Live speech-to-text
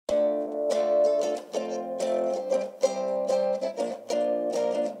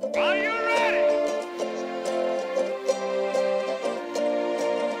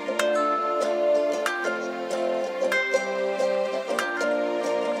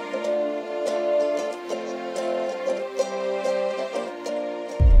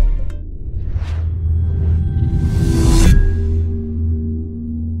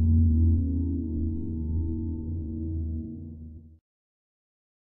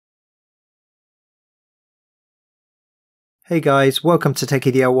Hey guys, welcome to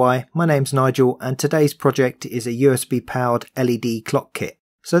techydiy. My name's Nigel and today's project is a USB powered LED clock kit.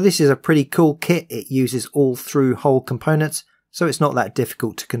 So this is a pretty cool kit. It uses all through hole components, so it's not that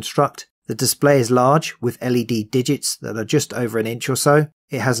difficult to construct. The display is large with LED digits that are just over an inch or so.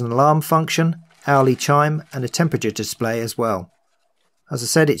 It has an alarm function, hourly chime and a temperature display as well. As I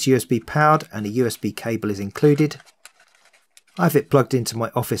said, it's USB powered and a USB cable is included. I have it plugged into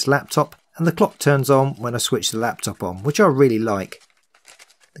my office laptop and the clock turns on when I switch the laptop on, which I really like.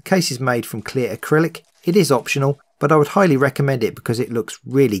 The case is made from clear acrylic. It is optional, but I would highly recommend it because it looks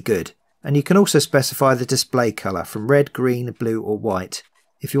really good. And you can also specify the display colour from red, green, blue or white.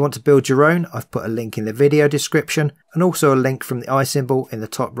 If you want to build your own, I've put a link in the video description and also a link from the eye symbol in the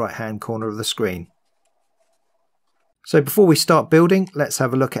top right hand corner of the screen. So before we start building, let's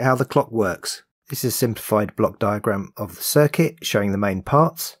have a look at how the clock works. This is a simplified block diagram of the circuit showing the main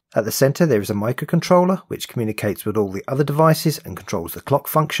parts. At the centre there is a microcontroller which communicates with all the other devices and controls the clock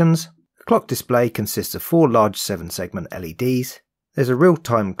functions. The clock display consists of 4 large 7-segment LEDs. There's a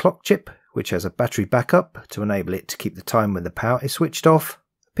real-time clock chip which has a battery backup to enable it to keep the time when the power is switched off.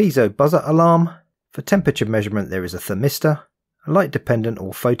 A piezo buzzer alarm. For temperature measurement there is a thermistor. A light dependent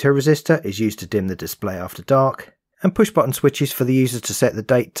or photoresistor is used to dim the display after dark. And push button switches for the user to set the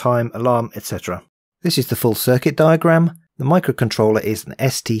date, time, alarm, etc. This is the full circuit diagram. The microcontroller is an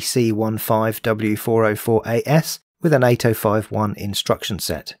STC15W404AS with an 8051 instruction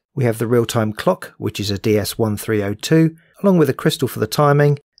set. We have the real-time clock, which is a DS1302, along with a crystal for the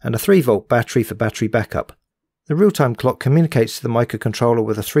timing and a 3-volt battery for battery backup. The real-time clock communicates to the microcontroller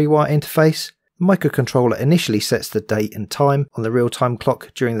with a 3-wire interface. The microcontroller initially sets the date and time on the real-time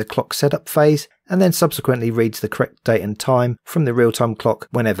clock during the clock setup phase and then subsequently reads the correct date and time from the real-time clock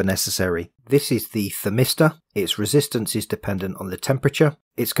whenever necessary. This is the thermistor. Its resistance is dependent on the temperature.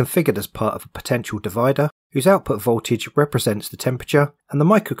 It's configured as part of a potential divider whose output voltage represents the temperature, and the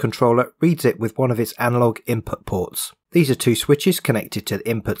microcontroller reads it with one of its analog input ports. These are 2 switches connected to the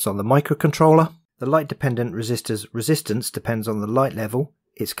inputs on the microcontroller. The light-dependent resistor's resistance depends on the light level.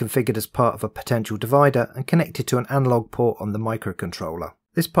 It's configured as part of a potential divider and connected to an analog port on the microcontroller.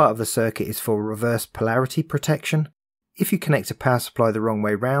 This part of the circuit is for reverse polarity protection. If you connect a power supply the wrong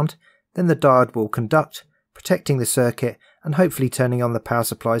way round, then the diode will conduct, protecting the circuit and hopefully turning on the power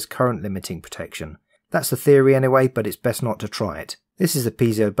supply's current limiting protection. That's the theory anyway, but it's best not to try it. This is the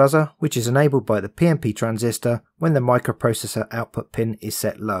piezo buzzer, which is enabled by the PNP transistor when the microprocessor output pin is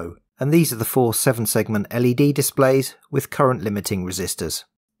set low. And these are the 4 7-segment LED displays with current limiting resistors.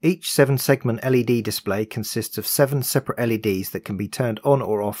 Each 7-segment LED display consists of 7 separate LEDs that can be turned on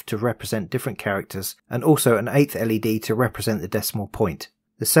or off to represent different characters, and also an 8th LED to represent the decimal point.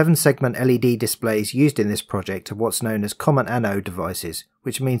 The 7-segment LED displays used in this project are what's known as common anode devices,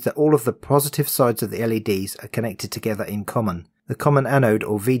 which means that all of the positive sides of the LEDs are connected together in common. The common anode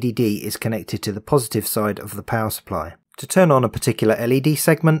or VDD is connected to the positive side of the power supply. To turn on a particular LED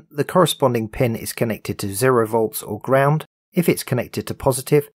segment, the corresponding pin is connected to 0 volts or ground. If it's connected to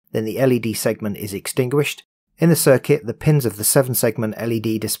positive, then the LED segment is extinguished. In the circuit, the pins of the 7-segment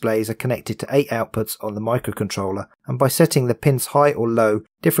LED displays are connected to 8 outputs on the microcontroller, and by setting the pins high or low,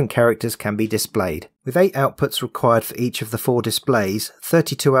 different characters can be displayed. With 8 outputs required for each of the 4 displays,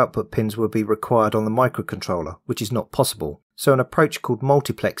 32 output pins will be required on the microcontroller, which is not possible. So an approach called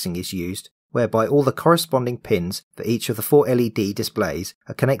multiplexing is used, whereby all the corresponding pins for each of the 4 LED displays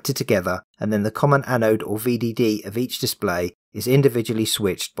are connected together, and then the common anode or VDD of each display is individually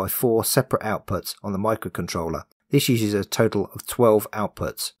switched by 4 separate outputs on the microcontroller. This uses a total of 12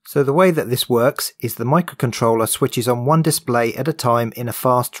 outputs. So the way that this works is the microcontroller switches on one display at a time in a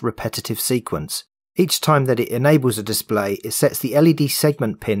fast repetitive sequence. Each time that it enables a display, it sets the LED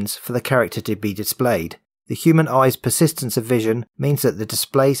segment pins for the character to be displayed. The human eye's persistence of vision means that the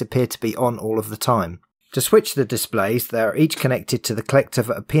displays appear to be on all of the time. To switch the displays, they are each connected to the collector of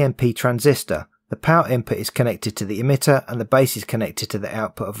a PNP transistor. The power input is connected to the emitter and the base is connected to the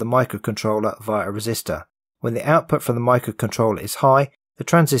output of the microcontroller via a resistor. When the output from the microcontroller is high, the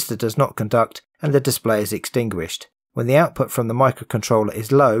transistor does not conduct and the display is extinguished. When the output from the microcontroller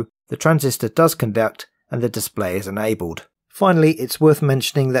is low, the transistor does conduct and the display is enabled. Finally, it's worth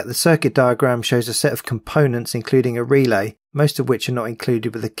mentioning that the circuit diagram shows a set of components including a relay, most of which are not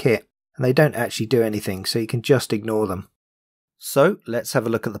included with the kit, and they don't actually do anything, so you can just ignore them. So let's have a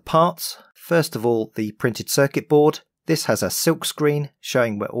look at the parts. First of all, the printed circuit board. This has a silk screen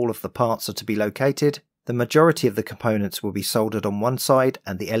showing where all of the parts are to be located. The majority of the components will be soldered on one side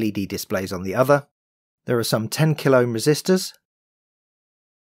and the LED displays on the other. There are some 10 kilo ohm resistors,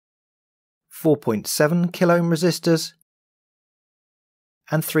 4.7 kilo ohm resistors,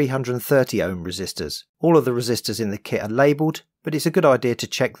 and 330 ohm resistors. All of the resistors in the kit are labelled, but it's a good idea to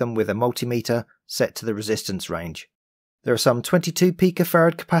check them with a multimeter set to the resistance range. There are some 22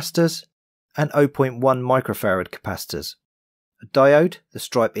 picofarad capacitors and 0.1 microfarad capacitors. A diode, the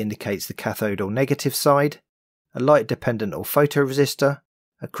stripe indicates the cathode or negative side, a light dependent or photoresistor,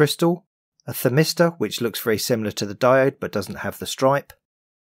 a crystal, a thermistor which looks very similar to the diode but doesn't have the stripe,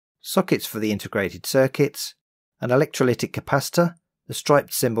 sockets for the integrated circuits, an electrolytic capacitor. The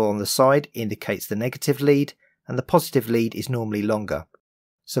striped symbol on the side indicates the negative lead and the positive lead is normally longer.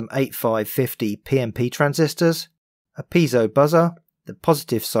 Some 8550 PNP transistors, a piezo buzzer, the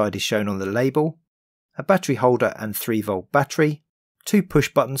positive side is shown on the label, a battery holder and 3-volt battery, 2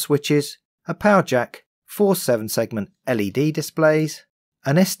 push button switches, a power jack, 4 7-segment LED displays,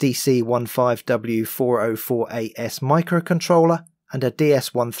 an SDC15W4048S microcontroller and a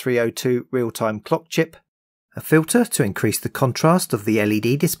DS1302 real-time clock chip, a filter to increase the contrast of the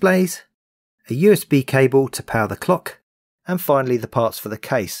LED displays, a USB cable to power the clock, and finally the parts for the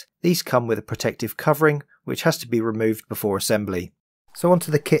case. These come with a protective covering which has to be removed before assembly. So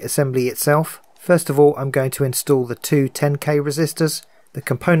onto the kit assembly itself. First of all, I'm going to install the two 10K resistors. The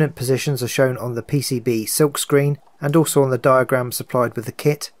component positions are shown on the PCB silkscreen and also on the diagram supplied with the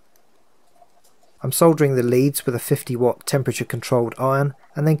kit. I'm soldering the leads with a 50 watt temperature controlled iron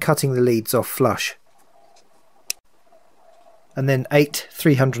and then cutting the leads off flush. And then 8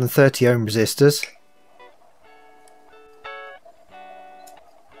 330 ohm resistors.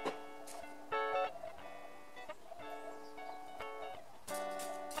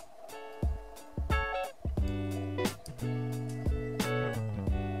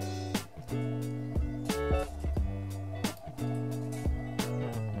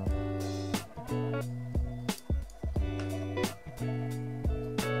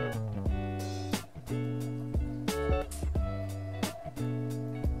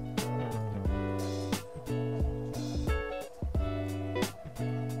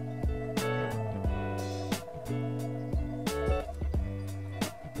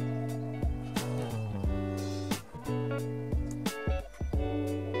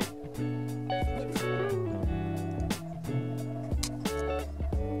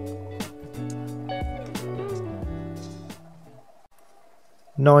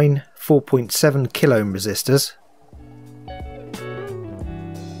 Nine 4.7 kilo ohm resistors.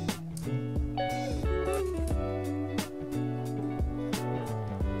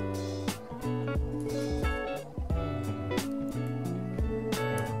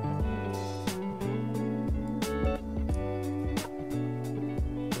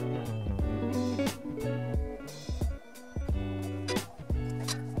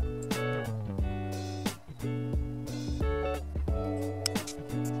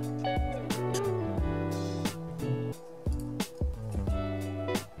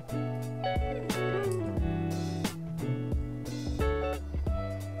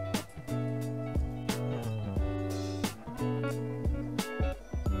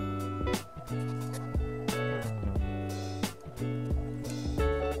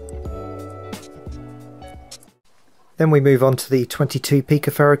 Then we move on to the 22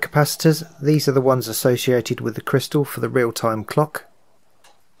 picofarad capacitors. These are the ones associated with the crystal for the real-time clock.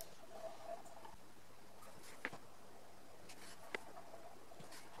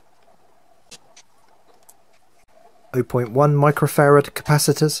 .1 microfarad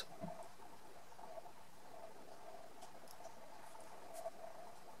capacitors.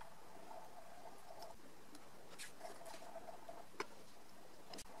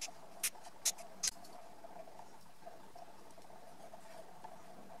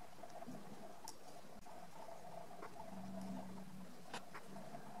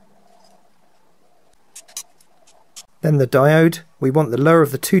 Then the diode. We want the lower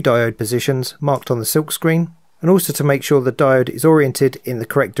of the two diode positions marked on the silkscreen, and also to make sure the diode is oriented in the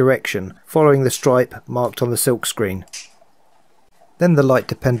correct direction, following the stripe marked on the silkscreen. Then the light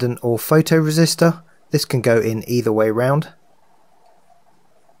dependent or photoresistor. This can go in either way round.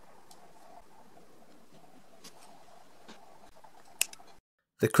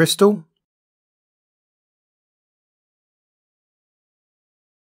 The crystal.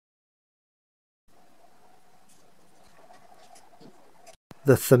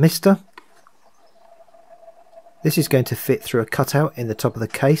 The thermistor. This is going to fit through a cutout in the top of the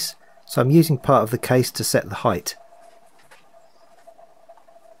case, so I'm using part of the case to set the height.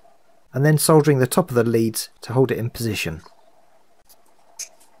 And then soldering the top of the leads to hold it in position.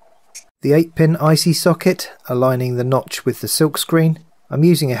 The 8-pin IC socket, aligning the notch with the silkscreen. I'm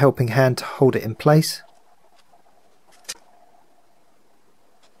using a helping hand to hold it in place.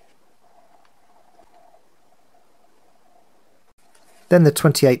 then the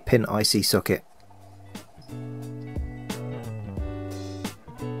 28-pin IC socket.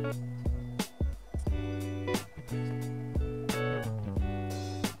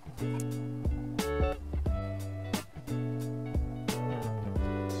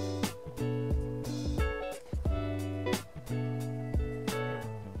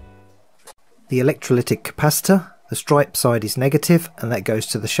 The electrolytic capacitor, the stripe side is negative and that goes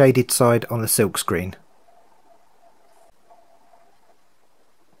to the shaded side on the silk screen.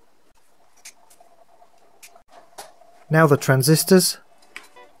 Now the transistors.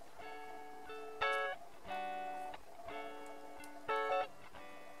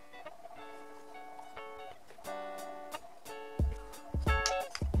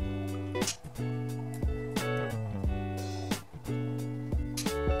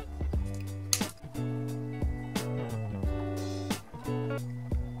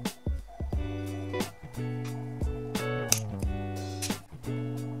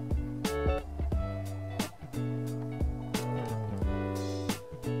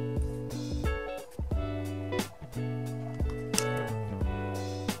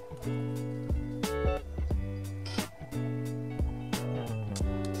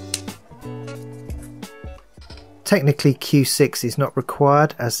 Technically Q6 is not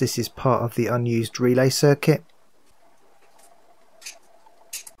required as this is part of the unused relay circuit.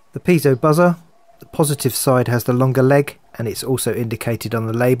 The piezo buzzer, the positive side has the longer leg and it's also indicated on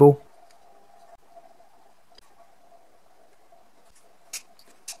the label.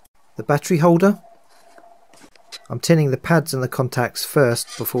 The battery holder. I'm tinning the pads and the contacts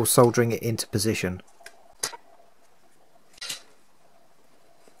first before soldering it into position.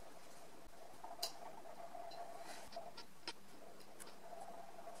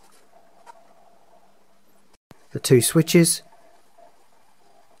 The two switches,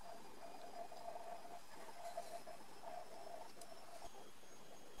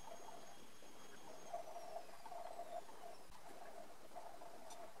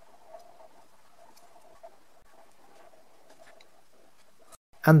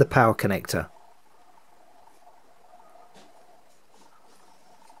 and the power connector.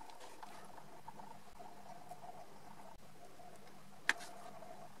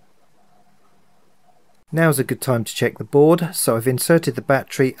 Now's a good time to check the board, so I've inserted the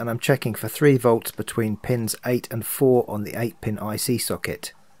battery and I'm checking for 3 volts between pins 8 and 4 on the 8-pin IC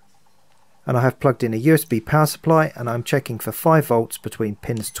socket. And I have plugged in a USB power supply and I'm checking for 5 volts between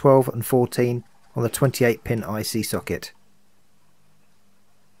pins 12 and 14 on the 28-pin IC socket.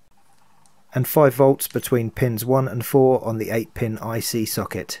 And 5 volts between pins 1 and 4 on the 8-pin IC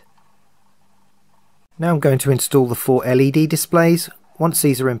socket. Now I'm going to install the 4 LED displays. Once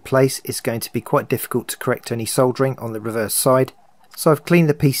these are in place, it's going to be quite difficult to correct any soldering on the reverse side, so I've cleaned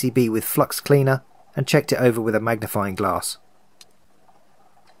the PCB with flux cleaner and checked it over with a magnifying glass.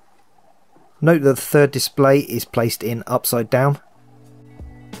 Note that the third display is placed in upside down.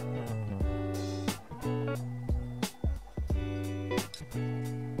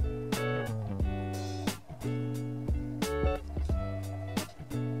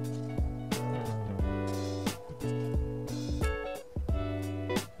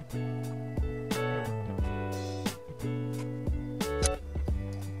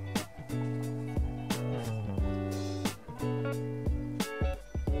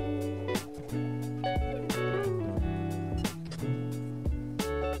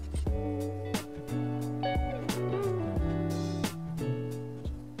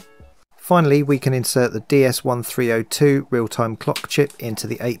 Finally, we can insert the DS1302 real-time clock chip into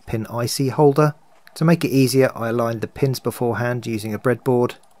the 8-pin IC holder. To make it easier, I aligned the pins beforehand using a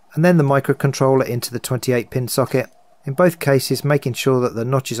breadboard, and then the microcontroller into the 28-pin socket, in both cases making sure that the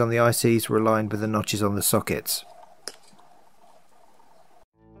notches on the ICs were aligned with the notches on the sockets.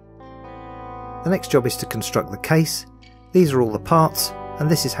 The next job is to construct the case. These are all the parts,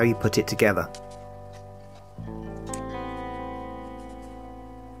 and this is how you put it together.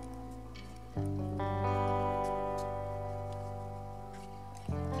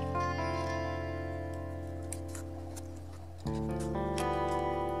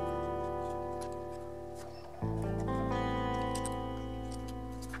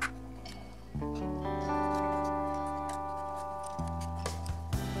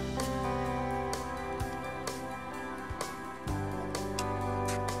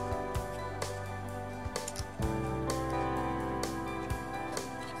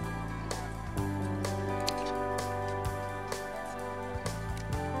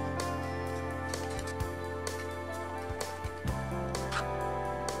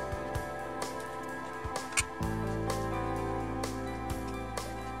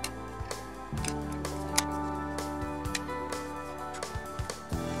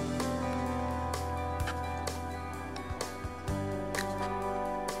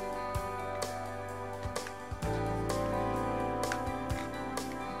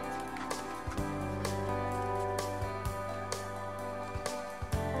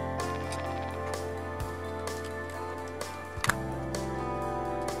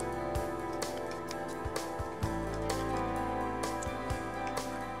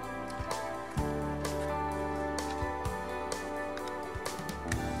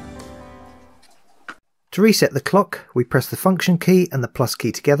 To reset the clock, we press the function key and the plus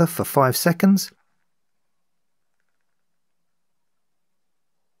key together for 5 seconds.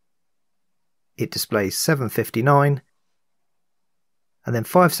 It displays 7:59, and then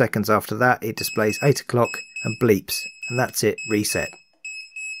 5 seconds after that it displays 8 o'clock and bleeps, and that's it, reset.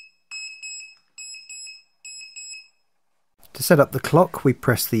 To set up the clock, we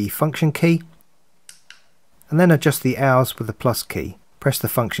press the function key and then adjust the hours with the plus key. Press the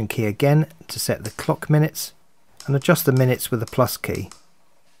function key again to set the clock minutes and adjust the minutes with the plus key.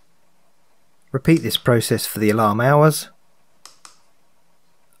 Repeat this process for the alarm hours,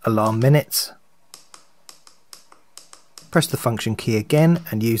 alarm minutes. Press the function key again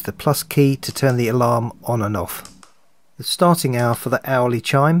and use the plus key to turn the alarm on and off. The starting hour for the hourly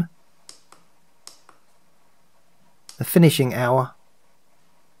chime, the finishing hour,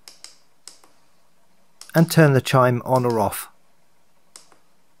 and turn the chime on or off.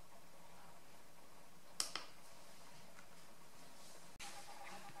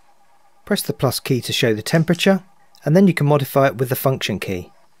 Press the plus key to show the temperature, and then you can modify it with the function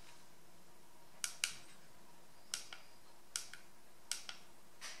key.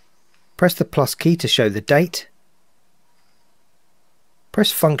 Press the plus key to show the date.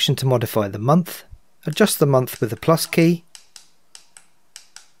 Press function to modify the month. Adjust the month with the plus key.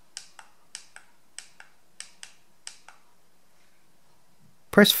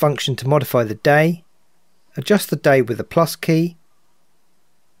 Press function to modify the day. Adjust the day with the plus key.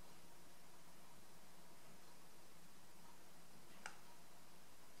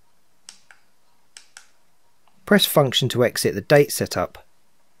 Press function to exit the date setup.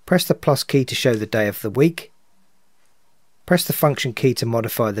 Press the plus key to show the day of the week. Press the function key to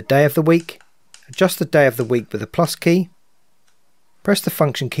modify the day of the week. Adjust the day of the week with the plus key. Press the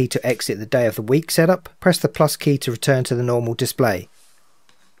function key to exit the day of the week setup. Press the plus key to return to the normal display.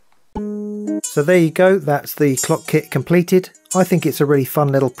 So there you go, that's the clock kit completed. I think it's a really fun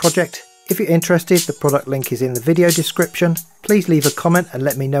little project. If you're interested, the product link is in the video description. Please leave a comment and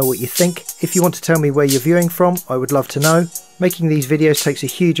let me know what you think. If you want to tell me where you're viewing from, I would love to know. Making these videos takes a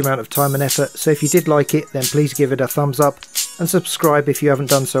huge amount of time and effort, so if you did like it, then please give it a thumbs up and subscribe if you haven't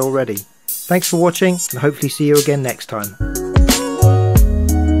done so already. Thanks for watching, and hopefully see you again next time.